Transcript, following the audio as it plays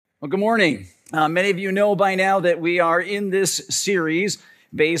Well, good morning. Many of you know by now that we are in this series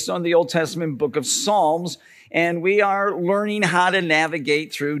based on the Old Testament book of Psalms, and we are learning how to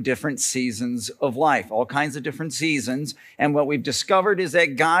navigate through different seasons of life, all kinds of different seasons. And what we've discovered is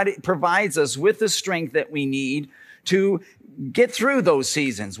that God provides us with the strength that we need to get through those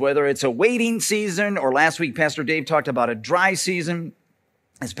seasons, whether it's a waiting season or last week, Pastor Dave talked about a dry season.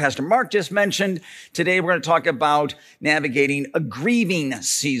 As Pastor Mark just mentioned, today we're going to talk about navigating a grieving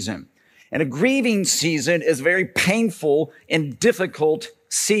season. And a grieving season is a very painful and difficult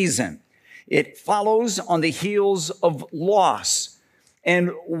season. It follows on the heels of loss. And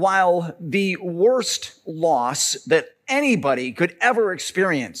while the worst loss that anybody could ever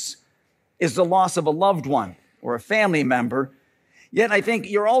experience is the loss of a loved one or a family member, yet I think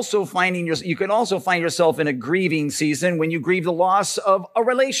you can also find yourself in a grieving season when you grieve the loss of a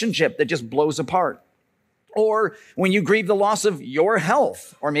relationship that just blows apart. Or when you grieve the loss of your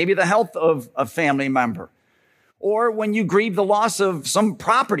health, or maybe the health of a family member. Or when you grieve the loss of some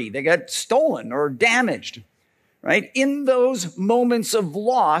property that got stolen or damaged, right? In those moments of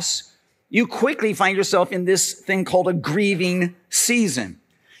loss, you quickly find yourself in this thing called a grieving season.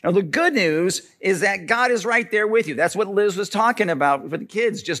 Now, the good news is that God is right there with you. That's what Liz was talking about for the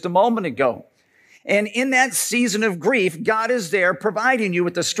kids just a moment ago. And in that season of grief, God is there providing you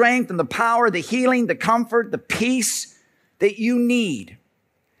with the strength and the power, the healing, the comfort, the peace that you need.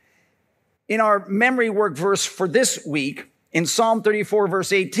 In our memory work verse for this week, in Psalm 34,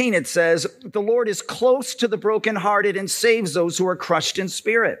 verse 18, it says, "The Lord is close to the brokenhearted and saves those who are crushed in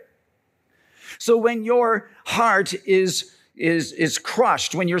spirit." So when your heart is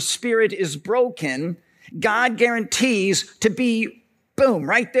crushed, when your spirit is broken, God guarantees to be, boom,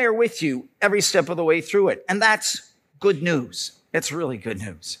 right there with you every step of the way through it. And that's good news. It's really good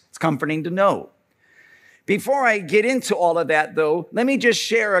news. It's comforting to know. Before I get into all of that, though, let me just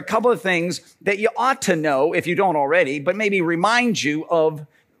share a couple of things that you ought to know if you don't already, but maybe remind you of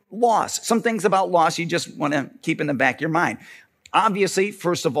loss. Some things about loss you just want to keep in the back of your mind. Obviously,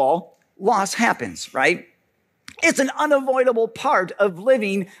 first of all, loss happens, right? It's an unavoidable part of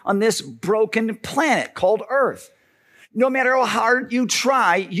living on this broken planet called Earth. No matter how hard you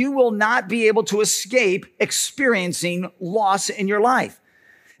try, you will not be able to escape experiencing loss in your life.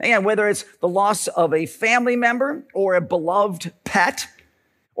 Again, whether it's the loss of a family member or a beloved pet,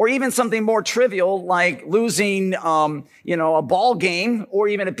 or even something more trivial like losing, a ball game or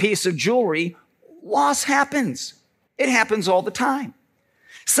even a piece of jewelry, loss happens. It happens all the time.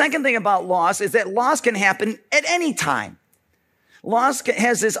 Second thing about loss is that loss can happen at any time. Loss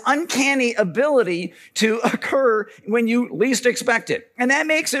has this uncanny ability to occur when you least expect it. And that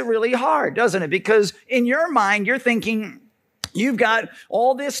makes it really hard, doesn't it? Because in your mind, you're thinking you've got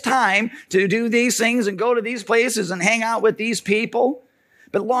all this time to do these things and go to these places and hang out with these people.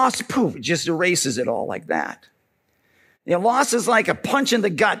 But loss, poof, it just erases it all like that. Loss is like a punch in the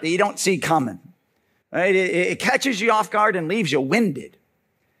gut that you don't see coming. Right? It catches you off guard and leaves you winded.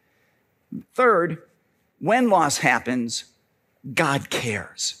 Third, when loss happens, God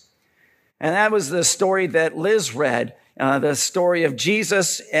cares. And that was the story that Liz read, the story of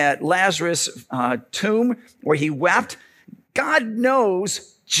Jesus at Lazarus' tomb where he wept. God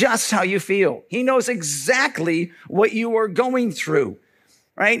knows just how you feel. He knows exactly what you are going through,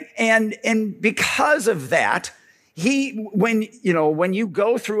 right? And because of that, when you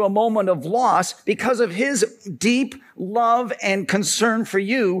go through a moment of loss, because of his deep love and concern for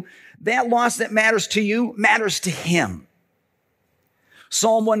you, that loss that matters to you matters to him.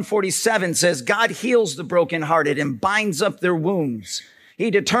 Psalm 147 says, God heals the brokenhearted and binds up their wounds. He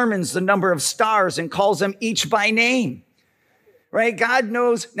determines the number of stars and calls them each by name. Right? God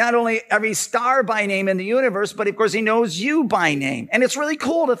knows not only every star by name in the universe, but of course he knows you by name. And it's really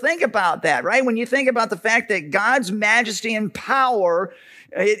cool to think about that, right? When you think about the fact that God's majesty and power,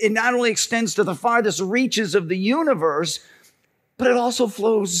 it not only extends to the farthest reaches of the universe, but it also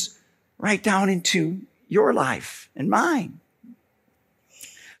flows right down into your life and mine.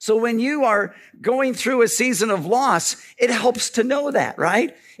 So when you are going through a season of loss, it helps to know that,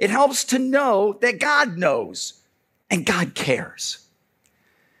 right? It helps to know that God knows and God cares.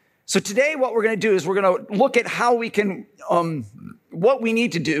 So today what we're going to do is we're going to look at how we can, what we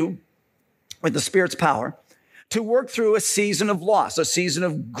need to do with the Spirit's power to work through a season of loss, a season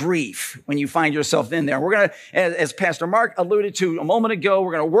of grief when you find yourself in there. We're going to, as Pastor Mark alluded to a moment ago,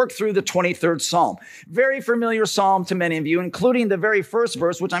 we're going to work through the 23rd Psalm. Very familiar psalm to many of you, including the very first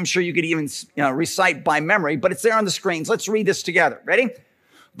verse, which I'm sure you could even recite by memory, but it's there on the screens. Let's read this together. Ready?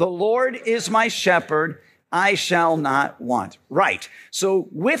 The Lord is my shepherd, I shall not want. Right. So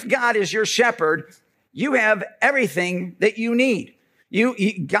with God as your shepherd, you have everything that you need.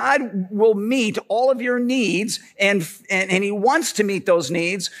 God will meet all of your needs, and he wants to meet those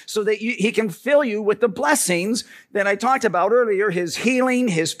needs so that he can fill you with the blessings that I talked about earlier, his healing,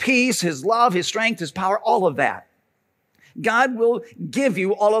 his peace, his love, his strength, his power, all of that. God will give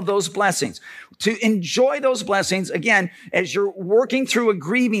you all of those blessings. To enjoy those blessings, again, as you're working through a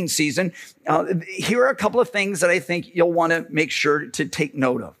grieving season, here are a couple of things that I think you'll want to make sure to take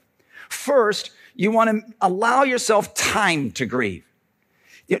note of. First, you want to allow yourself time to grieve.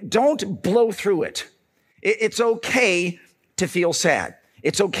 Don't blow through it. It's okay to feel sad.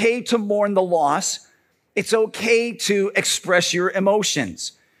 It's okay to mourn the loss. It's okay to express your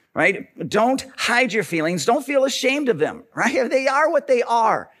emotions, right? Don't hide your feelings. Don't feel ashamed of them, right? They are what they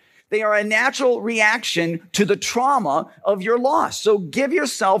are. They are a natural reaction to the trauma of your loss. So give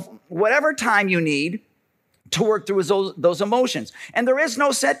yourself whatever time you need to work through those emotions. And there is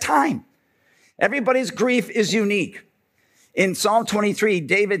no set time. Everybody's grief is unique. In Psalm 23,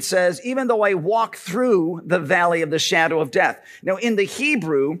 David says, even though I walk through the valley of the shadow of death. Now, in the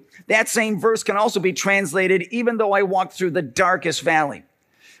Hebrew, that same verse can also be translated, even though I walk through the darkest valley.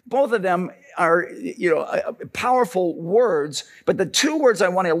 Both of them are, powerful words, but the two words I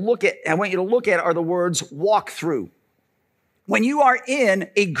want you to look at are the words walk through. When you are in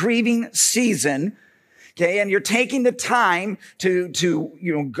a grieving season, okay, and you're taking the time to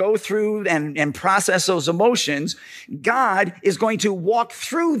go through and process those emotions, God is going to walk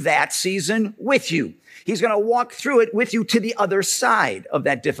through that season with you. He's going to walk through it with you to the other side of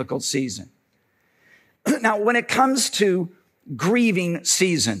that difficult season. Now, when it comes to grieving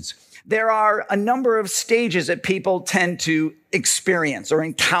seasons, there are a number of stages that people tend to experience or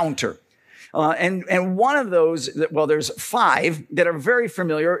encounter. And one of those, well, there's 5 that are very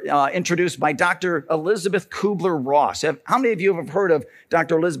familiar, introduced by Dr. Elizabeth Kubler-Ross. How many of you have heard of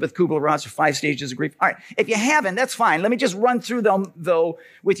Dr. Elizabeth Kubler-Ross, 5 stages of grief? All right, if you haven't, that's fine. Let me just run through them, though,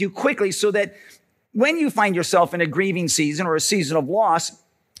 with you quickly so that when you find yourself in a grieving season or a season of loss,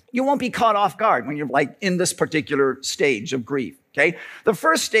 you won't be caught off guard when you're like in this particular stage of grief, okay? The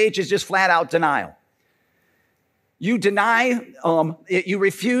first stage is just flat out denial. You deny, you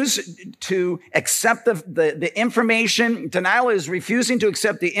refuse to accept the information. Denial is refusing to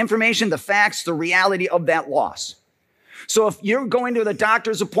accept the information, the facts, the reality of that loss. So if you're going to the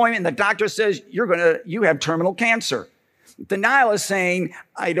doctor's appointment and the doctor says you have terminal cancer, denial is saying,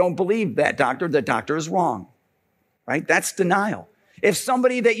 I don't believe that doctor. The doctor is wrong, right? That's denial. If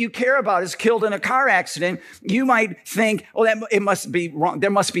somebody that you care about is killed in a car accident, you might think, it must be wrong.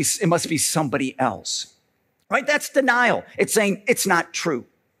 It must be somebody else. Right? That's denial. It's saying it's not true.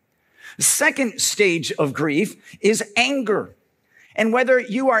 The second stage of grief is anger. And whether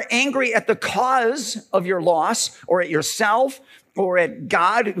you are angry at the cause of your loss or at yourself or at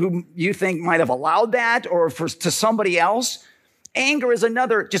God, who you think might have allowed that, or to somebody else, anger is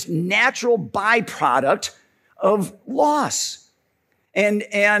another just natural byproduct of loss. And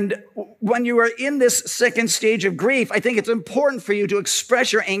when you are in this second stage of grief, I think it's important for you to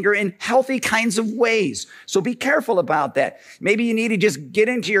express your anger in healthy kinds of ways. So be careful about that. Maybe you need to just get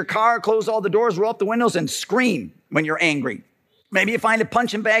into your car, close all the doors, roll up the windows, and scream when you're angry. Maybe you find a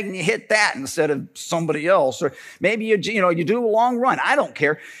punching bag and you hit that instead of somebody else. Or maybe you do a long run. I don't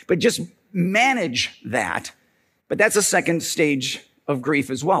care, but just manage that. But that's a second stage of grief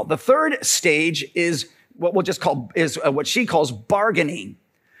as well. The third stage is what she calls bargaining.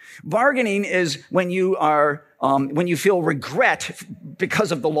 Bargaining is when you feel regret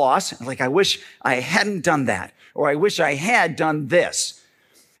because of the loss. Like, I wish I hadn't done that, or I wish I had done this.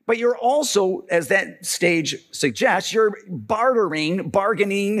 But you're also, as that stage suggests, you're bargaining,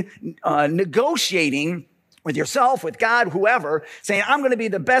 negotiating with yourself, with God, whoever, saying, I'm going to be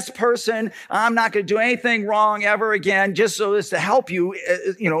the best person. I'm not going to do anything wrong ever again, just so as to help you,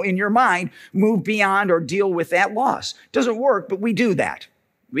 in your mind, move beyond or deal with that loss. Doesn't work, but we do that.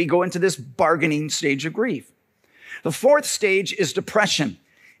 We go into this bargaining stage of grief. The fourth stage is depression.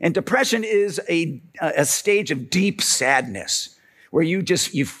 And depression is a stage of deep sadness where you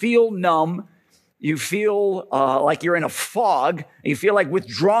feel numb. You feel like you're in a fog. You feel like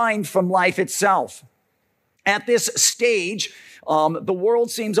withdrawing from life itself. At this stage, the world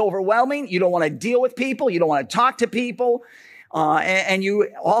seems overwhelming. You don't want to deal with people. You don't want to talk to people. And you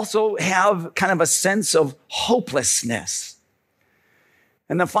also have kind of a sense of hopelessness.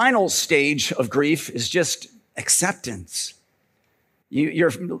 And the final stage of grief is just acceptance.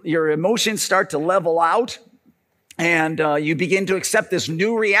 Your emotions start to level out, and you begin to accept this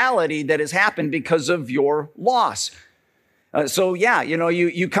new reality that has happened because of your loss.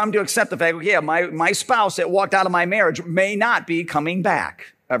 You come to accept the fact, my spouse that walked out of my marriage may not be coming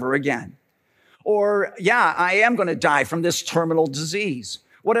back ever again. Or, yeah, I am going to die from this terminal disease.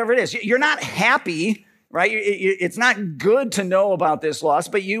 Whatever it is. You're not happy, right? It's not good to know about this loss,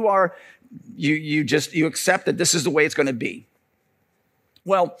 but you accept that this is the way it's going to be.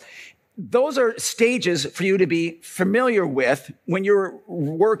 Well, those are stages for you to be familiar with when you're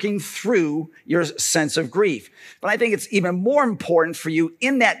working through your sense of grief. But I think it's even more important for you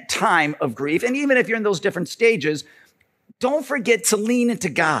in that time of grief, and even if you're in those different stages, don't forget to lean into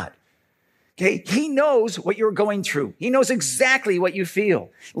God. Okay? He knows what you're going through. He knows exactly what you feel.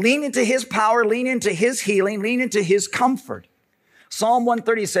 Lean into his power, lean into his healing, lean into his comfort. Psalm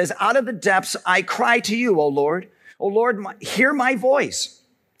 130 says, out of the depths I cry to you, O Lord. O Lord, hear my voice.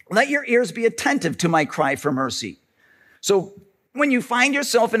 Let your ears be attentive to my cry for mercy. So when you find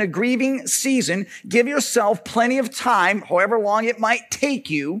yourself in a grieving season, give yourself plenty of time, however long it might take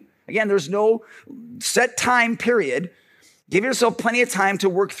you. Again, there's no set time period. Give yourself plenty of time to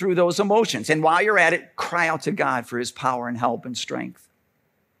work through those emotions. And while you're at it, cry out to God for his power and help and strength.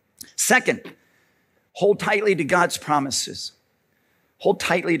 Second, hold tightly to God's promises. Hold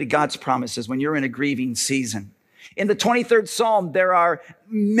tightly to God's promises when you're in a grieving season. In the 23rd Psalm, there are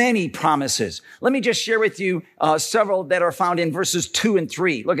many promises. Let me just share with you several that are found in verses 2 and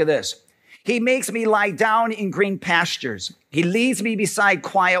 3. Look at this. He makes me lie down in green pastures. He leads me beside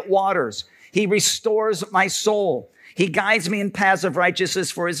quiet waters. He restores my soul. He guides me in paths of righteousness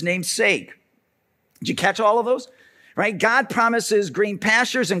for his name's sake. Did you catch all of those? Right? God promises green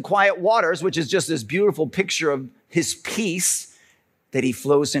pastures and quiet waters, which is just this beautiful picture of his peace that he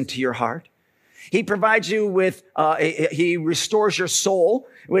flows into your heart. He provides you with, he restores your soul,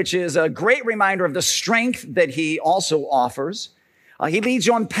 which is a great reminder of the strength that he also offers. He leads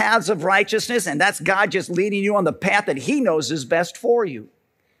you on paths of righteousness, and that's God just leading you on the path that he knows is best for you.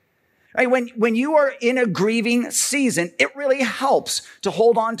 Right? When you are in a grieving season, it really helps to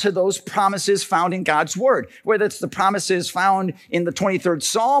hold on to those promises found in God's word, whether it's the promises found in the 23rd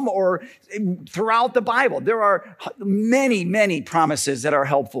Psalm or throughout the Bible. There are many, many promises that are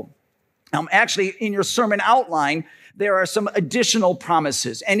helpful. Actually, in your sermon outline, there are some additional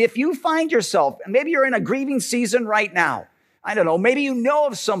promises. And if you find yourself, maybe you're in a grieving season right now, I don't know, maybe you know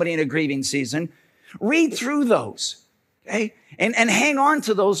of somebody in a grieving season, read through those, okay? And hang on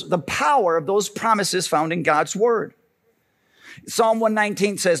to the power of those promises found in God's word. Psalm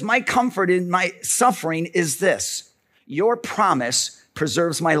 119 says, my comfort in my suffering is this, your promise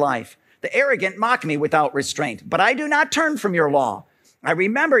preserves my life. The arrogant mock me without restraint, but I do not turn from your law. I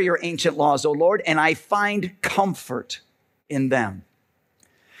remember your ancient laws, O Lord, and I find comfort in them.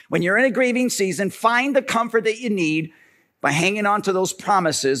 When you're in a grieving season, find the comfort that you need by hanging on to those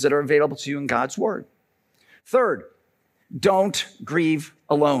promises that are available to you in God's word. Third, don't grieve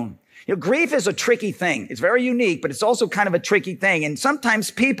alone. You know, grief is a tricky thing. It's very unique, but it's also kind of a tricky thing. And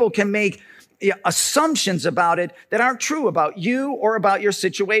sometimes people can make assumptions about it that aren't true about you or about your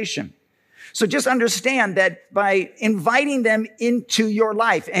situation. So just understand that by inviting them into your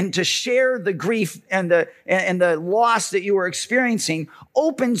life and to share the grief and the loss that you are experiencing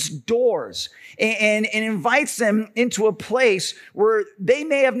opens doors and invites them into a place where they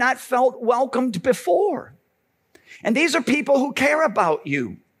may have not felt welcomed before. And these are people who care about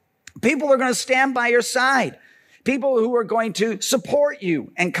you. People who are going to stand by your side. People who are going to support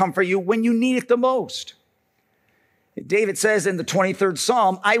you and comfort you when you need it the most. David says in the 23rd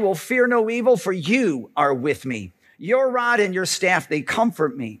Psalm, I will fear no evil, for you are with me. Your rod and your staff, they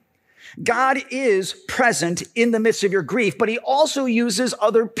comfort me. God is present in the midst of your grief, but he also uses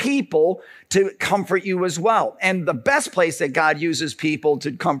other people to comfort you as well. And the best place that God uses people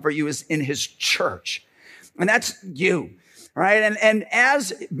to comfort you is in his church. And that's you, right? And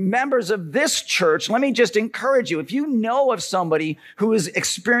as members of this church, let me just encourage you. If you know of somebody who is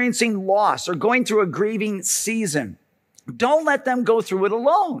experiencing loss or going through a grieving season, don't let them go through it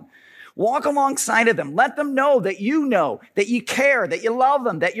alone. Walk alongside of them. Let them know that you care, that you love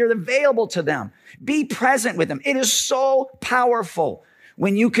them, that you're available to them. Be present with them. It is so powerful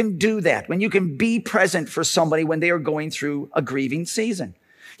when you can do that, when you can be present for somebody when they are going through a grieving season.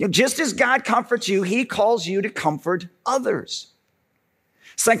 You know, just as God comforts you, he calls you to comfort others.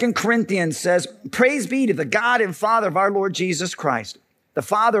 2 Corinthians says, praise be to the God and Father of our Lord Jesus Christ, the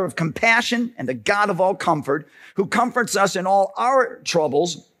Father of compassion and the God of all comfort, who comforts us in all our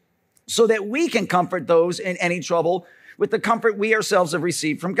troubles, so that we can comfort those in any trouble with the comfort we ourselves have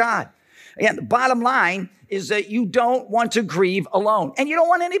received from God. Again, the bottom line is that you don't want to grieve alone, and you don't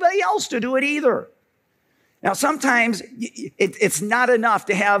want anybody else to do it either. Now, sometimes it's not enough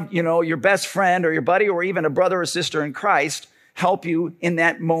to have, your best friend or your buddy or even a brother or sister in Christ help you in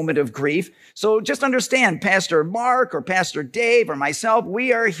that moment of grief. So just understand, Pastor Mark or Pastor Dave or myself,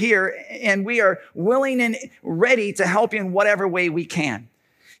 we are here and we are willing and ready to help you in whatever way we can.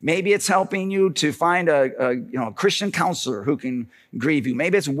 Maybe it's helping you to find a Christian counselor who can grieve you.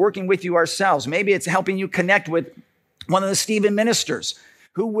 Maybe it's working with you ourselves. Maybe it's helping you connect with one of the Stephen ministers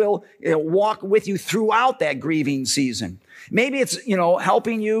who will walk with you throughout that grieving season. Maybe it's,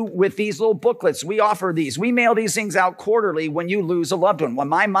 helping you with these little booklets. We offer these. We mail these things out quarterly when you lose a loved one. When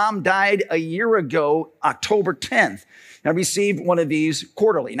my mom died a year ago, October 10th, I received one of these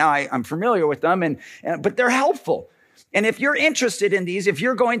quarterly. Now, I'm familiar with them, but they're helpful. And if you're interested in these, if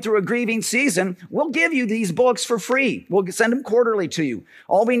you're going through a grieving season, we'll give you these books for free. We'll send them quarterly to you.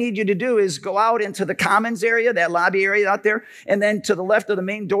 All we need you to do is go out into the commons area, that lobby area out there, and then to the left of the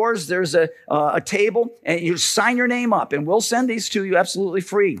main doors, there's a table, and you sign your name up, and we'll send these to you absolutely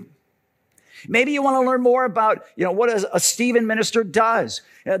free. Maybe you want to learn more about, what a Stephen minister does.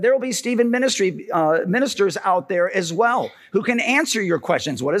 There will be Stephen ministers out there as well who can answer your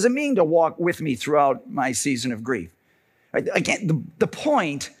questions. What does it mean to walk with me throughout my season of grief? Again, the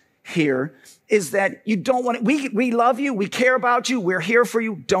point here is that you don't want to, we love you. We care about you. We're here for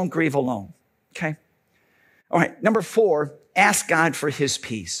you. Don't grieve alone. Okay. All right. Number 4, ask God for his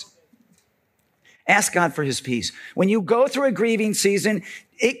peace. Ask God for his peace. When you go through a grieving season,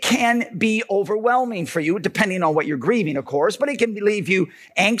 it can be overwhelming for you, depending on what you're grieving, of course, but it can leave you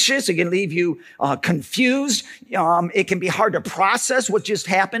anxious. It can leave you confused. It can be hard to process what just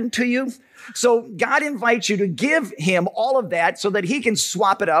happened to you. So God invites you to give him all of that so that he can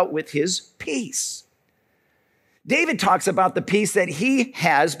swap it out with his peace. David talks about the peace that he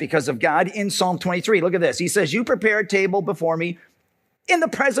has because of God in Psalm 23. Look at this. He says, you prepare a table before me in the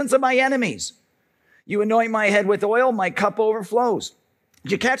presence of my enemies. You anoint my head with oil, my cup overflows.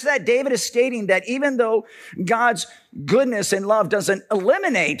 Did you catch that? David is stating that even though God's goodness and love doesn't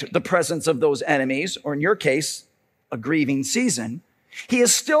eliminate the presence of those enemies, or in your case, a grieving season, he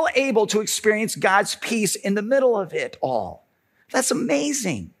is still able to experience God's peace in the middle of it all. That's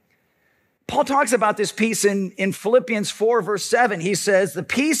amazing. Paul talks about this peace in Philippians 4, verse 7. He says, the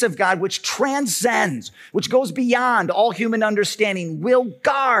peace of God, which transcends, which goes beyond all human understanding, will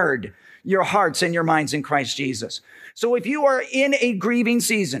guard your hearts and your minds in Christ Jesus. So if you are in a grieving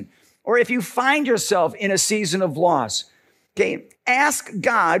season, or if you find yourself in a season of loss, okay, ask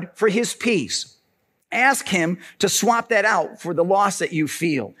God for his peace. Ask him to swap that out for the loss that you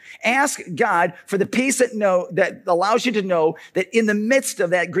feel. Ask God for the peace that allows you to know that in the midst of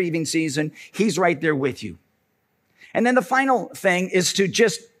that grieving season, he's right there with you. And then the final thing is to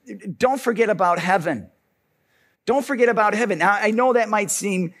just don't forget about heaven. Don't forget about heaven. Now, I know that might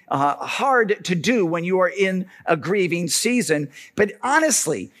seem hard to do when you are in a grieving season, but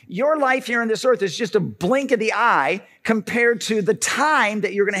honestly, your life here on this earth is just a blink of the eye compared to the time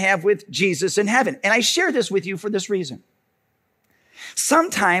that you're going to have with Jesus in heaven. And I share this with you for this reason.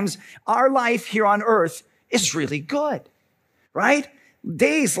 Sometimes our life here on earth is really good, right?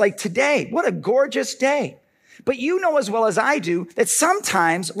 Days like today, what a gorgeous day. But you know as well as I do that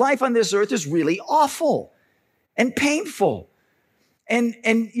sometimes life on this earth is really awful and painful. And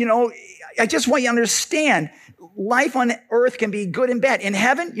I just want you to understand, life on earth can be good and bad. In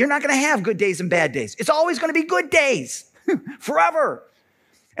heaven, you're not going to have good days and bad days. It's always going to be good days forever.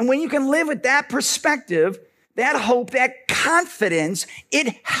 And when you can live with that perspective, that hope, that confidence,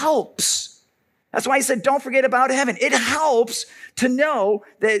 it helps. That's why I said, don't forget about heaven. It helps to know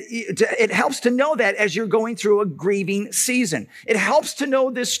that as you're going through a grieving season. It helps to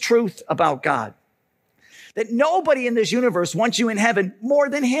know this truth about God, that nobody in this universe wants you in heaven more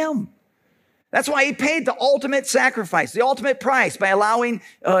than him. That's why he paid the ultimate sacrifice, the ultimate price by allowing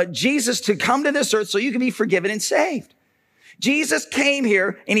Jesus to come to this earth so you can be forgiven and saved. Jesus came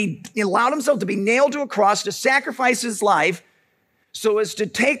here and he allowed himself to be nailed to a cross to sacrifice his life so as to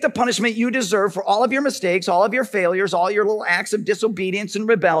take the punishment you deserve for all of your mistakes, all of your failures, all your little acts of disobedience and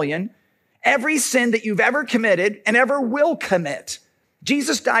rebellion, every sin that you've ever committed and ever will commit.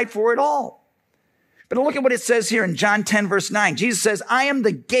 Jesus died for it all. But look at what it says here in John 10, verse 9. Jesus says, I am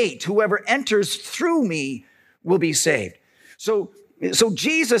the gate. Whoever enters through me will be saved. So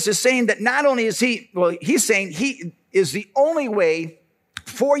Jesus is saying that not only is he's saying he is the only way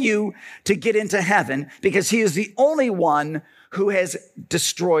for you to get into heaven because he is the only one who has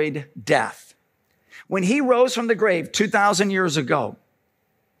destroyed death. When he rose from the grave 2,000 years ago,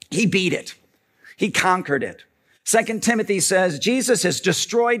 he beat it. He conquered it. 2 Timothy says, Jesus has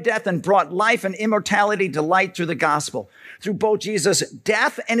destroyed death and brought life and immortality to light through the gospel. Through both Jesus'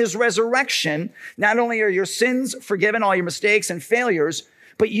 death and his resurrection, not only are your sins forgiven, all your mistakes and failures,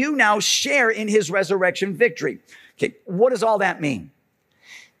 but you now share in his resurrection victory. Okay, what does all that mean?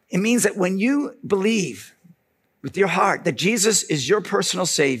 It means that when you believe with your heart that Jesus is your personal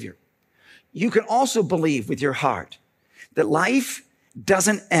Savior, you can also believe with your heart that life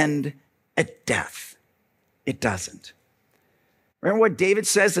doesn't end at death. It doesn't. Remember what David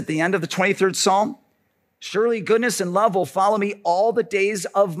says at the end of the 23rd Psalm? Surely goodness and love will follow me all the days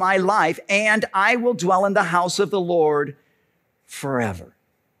of my life, and I will dwell in the house of the Lord forever.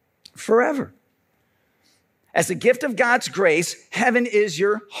 Forever. As a gift of God's grace, heaven is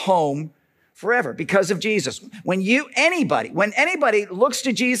your home forever because of Jesus. When anybody looks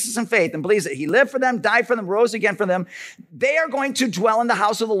to Jesus in faith and believes that he lived for them, died for them, rose again for them, they are going to dwell in the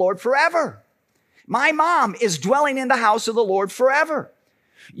house of the Lord forever. My mom is dwelling in the house of the Lord forever.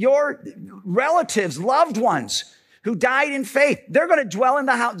 Your relatives, loved ones who died in faith, they're going to dwell in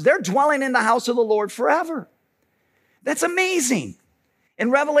the house. They're dwelling in the house of the Lord forever. That's amazing. In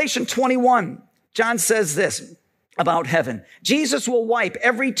Revelation 21, John says this about heaven. Jesus will wipe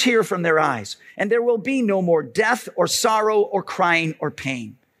every tear from their eyes, and there will be no more death or sorrow or crying or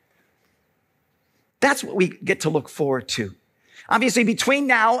pain. That's what we get to look forward to. Obviously, between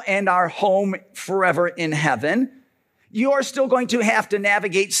now and our home forever in heaven, you're still going to have to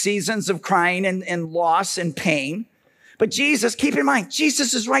navigate seasons of crying and loss and pain. But Jesus, keep in mind,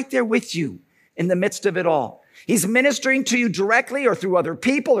 Jesus is right there with you in the midst of it all. He's ministering to you directly or through other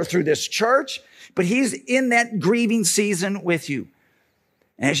people or through this church, but he's in that grieving season with you.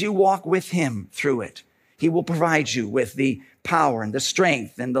 And as you walk with him through it, he will provide you with the power and the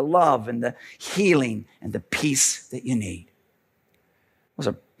strength and the love and the healing and the peace that you need. Those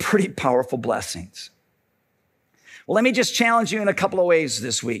are pretty powerful blessings. Well, let me just challenge you in a couple of ways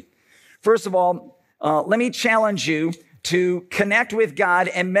this week. First of all, let me challenge you to connect with God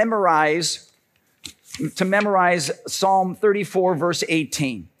and memorize Psalm 34, verse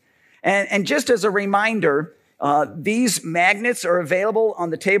 18. And just as a reminder, these magnets are available on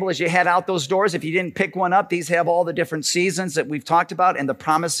the table as you head out those doors. If you didn't pick one up, these have all the different seasons that we've talked about and the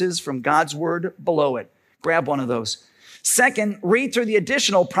promises from God's word below it. Grab one of those. Second, read through the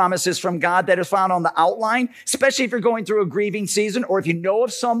additional promises from God that is found on the outline, especially if you're going through a grieving season or if you know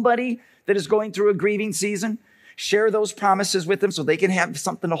of somebody that is going through a grieving season. Share those promises with them so they can have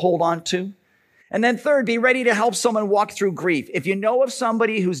something to hold on to. And then third, be ready to help someone walk through grief. If you know of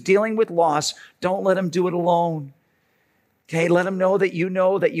somebody who's dealing with loss, don't let them do it alone. Okay, let them know that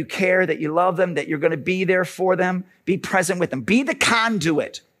you care, that you love them, that you're going to be there for them. Be present with them. Be the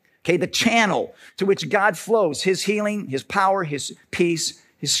conduit, okay, the channel to which God flows his healing, his power, his peace,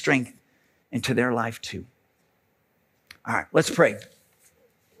 his strength into their life too. All right, let's pray.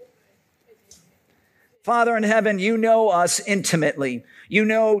 Father in heaven, you know us intimately. You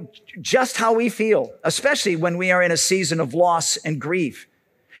know just how we feel, especially when we are in a season of loss and grief.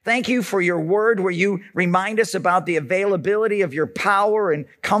 Thank you for your word where you remind us about the availability of your power and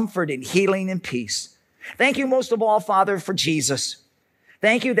comfort and healing and peace. Thank you most of all, Father, for Jesus.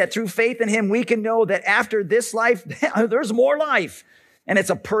 Thank you that through faith in him, we can know that after this life, there's more life. And it's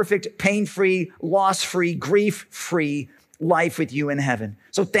a perfect, pain-free, loss-free, grief-free life with you in heaven.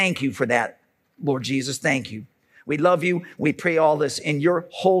 So thank you for that, Lord Jesus. Thank you. We love you. We pray all this in your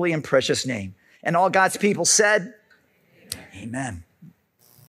holy and precious name. And all God's people said, Amen.